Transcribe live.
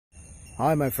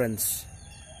Hi my friends,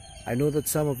 I know that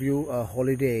some of you are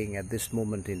holidaying at this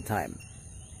moment in time.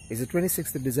 It's the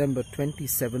 26th of December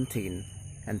 2017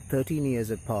 and 13 years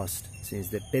have passed since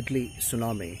the deadly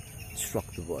tsunami struck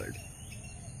the world.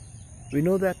 We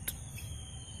know that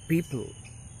people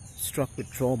struck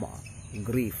with trauma,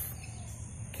 grief,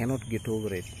 cannot get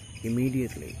over it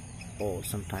immediately or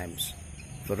sometimes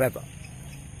forever.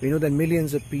 We know that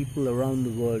millions of people around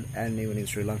the world and even in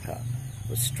Sri Lanka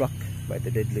were struck by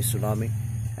the deadly tsunami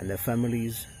and their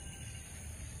families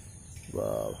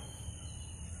were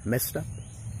messed up,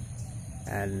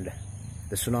 and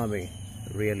the tsunami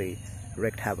really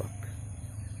wreaked havoc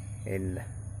in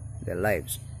their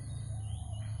lives.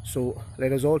 So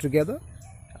let us all together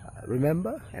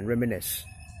remember and reminisce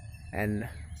and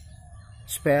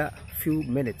spare a few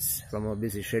minutes from our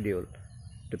busy schedule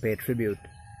to pay tribute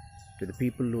to the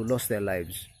people who lost their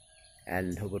lives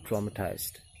and who were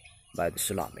traumatized by the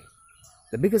tsunami.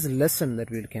 The biggest lesson that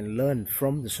we can learn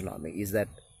from the tsunami is that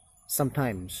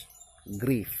sometimes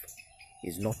grief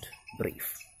is not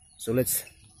brief. So let's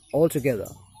all together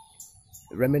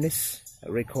reminisce,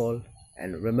 recall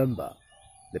and remember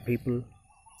the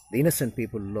innocent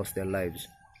people who lost their lives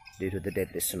due to the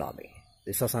deadly tsunami.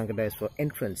 This is Sasankada for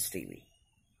Entrance TV.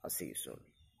 I'll see you soon.